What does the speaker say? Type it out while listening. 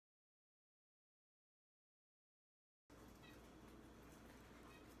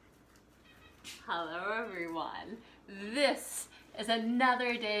Hello everyone. This is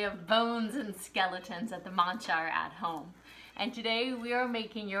another day of bones and skeletons at the Montshire at home. And today we are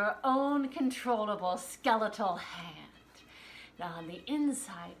making your own controllable skeletal hand. Now on the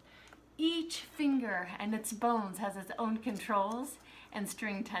inside, each finger and its bones has its own controls and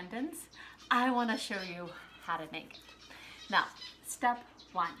string tendons. I want to show you how to make it. Now, step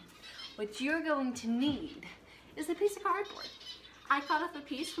one. What you're going to need is a piece of cardboard. I cut off a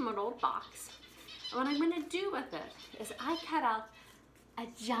piece from an old box. And what I'm going to do with it is I cut out a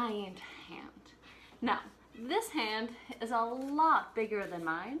giant hand. Now, this hand is a lot bigger than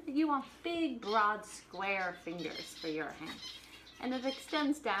mine. You want big, broad, square fingers for your hand. And it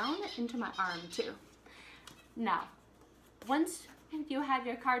extends down into my arm too. Now, once you have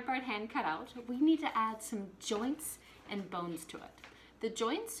your cardboard hand cut out, we need to add some joints and bones to it. The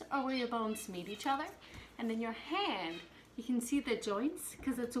joints are where your bones meet each other, and in your hand, you can see the joints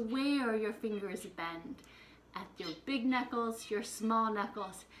because it's where your fingers bend at your big knuckles, your small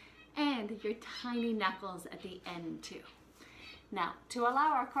knuckles, and your tiny knuckles at the end too. Now, to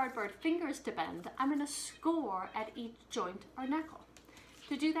allow our cardboard fingers to bend, I'm going to score at each joint or knuckle.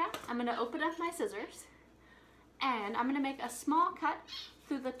 To do that, I'm going to open up my scissors and I'm going to make a small cut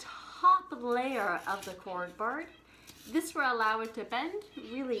through the top layer of the cardboard. This will allow it to bend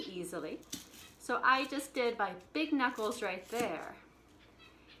really easily. So I just did my big knuckles right there.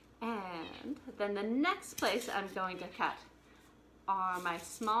 And then the next place I'm going to cut are my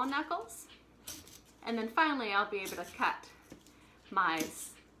small knuckles. And then finally I'll be able to cut my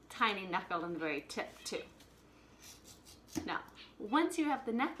tiny knuckle in the very tip too. Now, once you have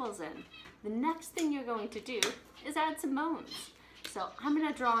the knuckles in, the next thing you're going to do is add some bones. So I'm going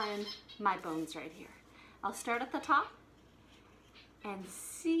to draw in my bones right here. I'll start at the top and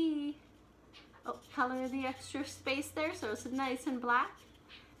see, color the extra space there so it's nice and black.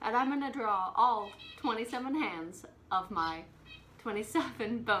 And I'm going to draw all 27 hands of my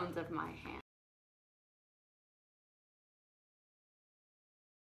 27 bones of my hand.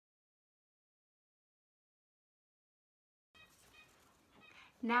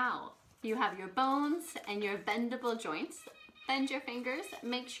 Now you have your bones and your bendable joints. Bend your fingers.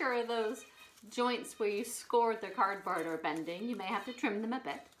 Make sure those joints where you scored the cardboard are bending. You may have to trim them a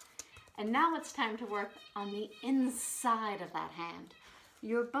bit. And now it's time to work on the inside of that hand.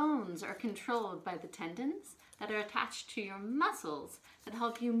 Your bones are controlled by the tendons that are attached to your muscles that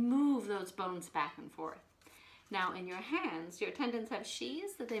help you move those bones back and forth. Now in your hands, your tendons have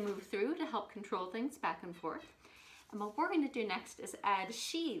sheaths that they move through to help control things back and forth. And what we're going to do next is add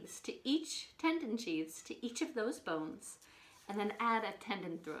sheaths to each, tendon sheaths to each of those bones, and then add a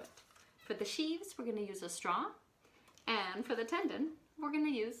tendon through it. For the sheaths, we're going to use a straw, and for the tendon, we're going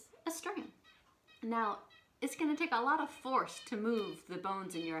to use a string. Now, it's going to take a lot of force to move the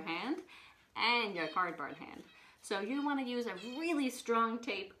bones in your hand and your cardboard hand. So you want to use a really strong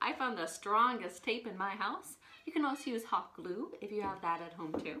tape. I found the strongest tape in my house. You can also use hot glue if you have that at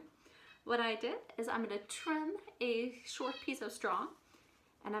home too. What I did is I'm going to trim a short piece of straw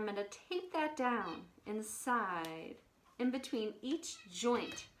and I'm going to tape that down inside, in between each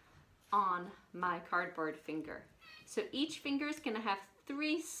joint on my cardboard finger. So each finger is going to have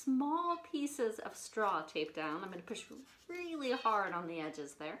 3 small pieces of straw taped down. I'm going to push really hard on the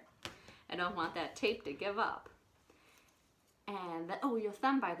edges there. I don't want that tape to give up. And your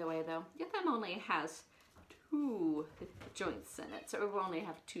thumb, by the way, though, your thumb only has 2 joints in it, so it will only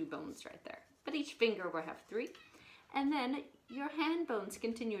have 2 bones right there. But each finger will have 3. And then your hand bones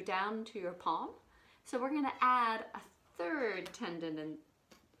continue down to your palm. So we're going to add a 3rd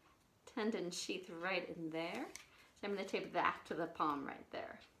tendon sheath right in there. So I'm going to tape that to the palm right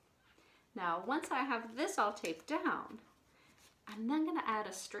there. Now, once I have this all taped down, I'm then going to add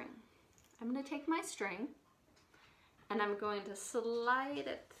a string. I'm going to take my string and I'm going to slide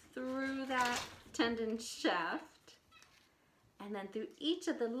it through that tendon shaft and then through each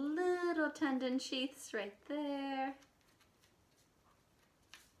of the little tendon sheaths right there.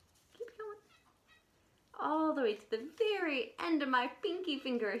 Keep going. All the way to the very end of my pinky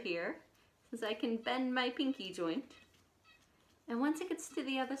finger here, since I can bend my pinky joint. And once it gets to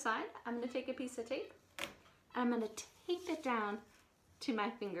the other side, I'm going to take a piece of tape and I'm going to tape it down to my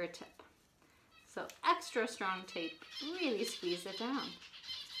fingertip. So extra strong tape, really squeeze it down.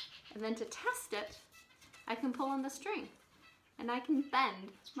 And then to test it, I can pull on the string and I can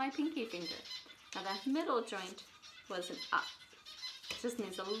bend my pinky finger. Now that middle joint wasn't up. It just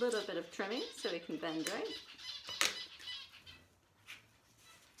needs a little bit of trimming so it can bend right.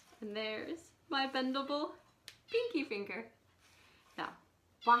 And there's my bendable pinky finger. Now,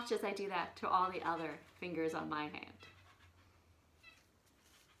 watch as I do that to all the other fingers on my hand.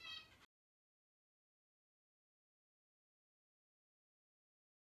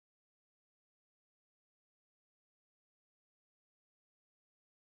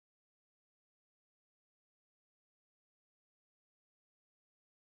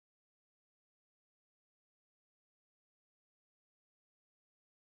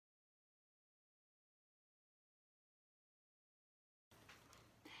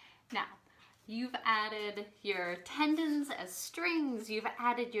 Now, you've added your tendons as strings, you've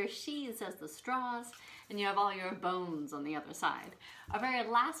added your sheaths as the straws, and you have all your bones on the other side. Our very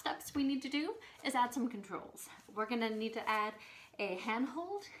last steps we need to do is add some controls. We're gonna need to add a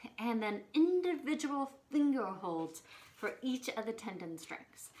handhold and then individual finger holds for each of the tendon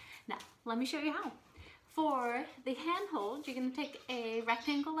strings. Now, let me show you how. For the handhold, you're gonna take a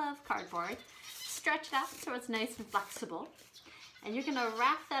rectangle of cardboard, stretch it out so it's nice and flexible, and you're gonna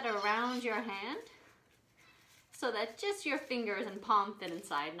wrap that around your hand so that just your fingers and palm fit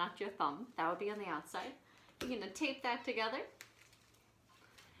inside, not your thumb. That would be on the outside. You're gonna tape that together,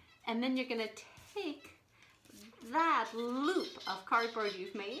 and then you're gonna take that loop of cardboard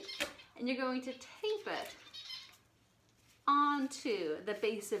you've made, and you're going to tape it onto the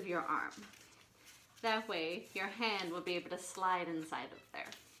base of your arm. That way, your hand will be able to slide inside of there.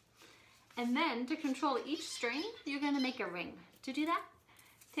 And then, to control each string, you're gonna make a ring. To do that,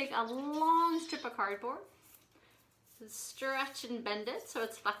 take a long strip of cardboard, stretch and bend it so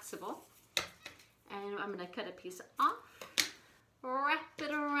it's flexible, and I'm gonna cut a piece off, wrap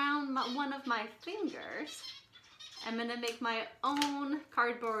it around one of my fingers. I'm gonna make my own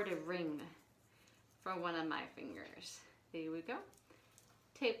cardboard ring for one of my fingers. There we go.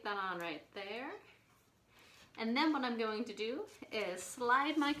 Tape that on right there. And then what I'm going to do is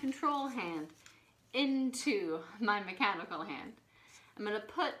slide my control hand into my mechanical hand. I'm gonna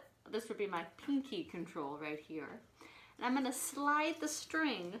put, this would be my pinky control right here, and I'm gonna slide the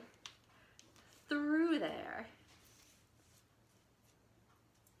string through there,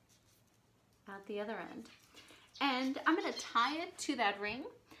 out the other end. And I'm gonna tie it to that ring,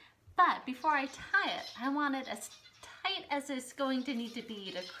 but before I tie it, I want it as tight as it's going to need to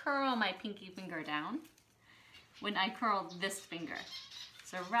be to curl my pinky finger down when I curl this finger.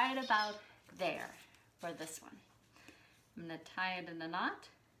 So right about there for this one. I'm gonna tie it in a knot.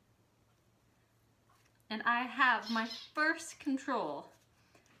 And I have my first control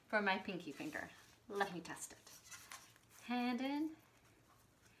for my pinky finger. Let me test it. Hand in.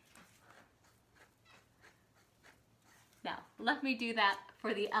 Now, let me do that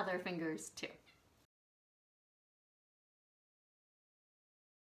for the other fingers too.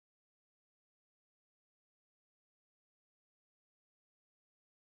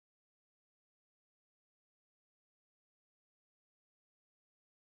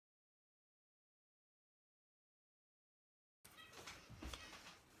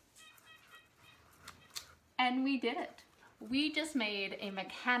 And we did it. We just made a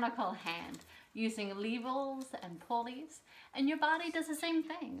mechanical hand using levers and pulleys, and your body does the same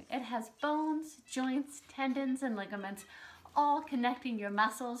thing. It has bones, joints, tendons, and ligaments, all connecting your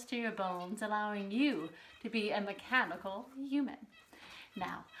muscles to your bones, allowing you to be a mechanical human.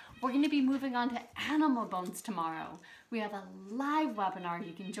 Now, we're going to be moving on to animal bones tomorrow. We have a live webinar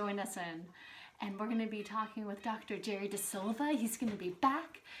you can join us in. And we're going to be talking with Dr. Jerry De Silva. He's going to be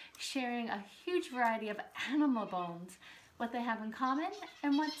back sharing a huge variety of animal bones, what they have in common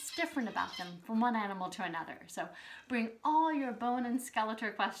and what's different about them from one animal to another. So bring all your bone and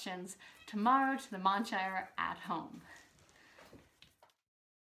skeletal questions tomorrow to the Montshire at home.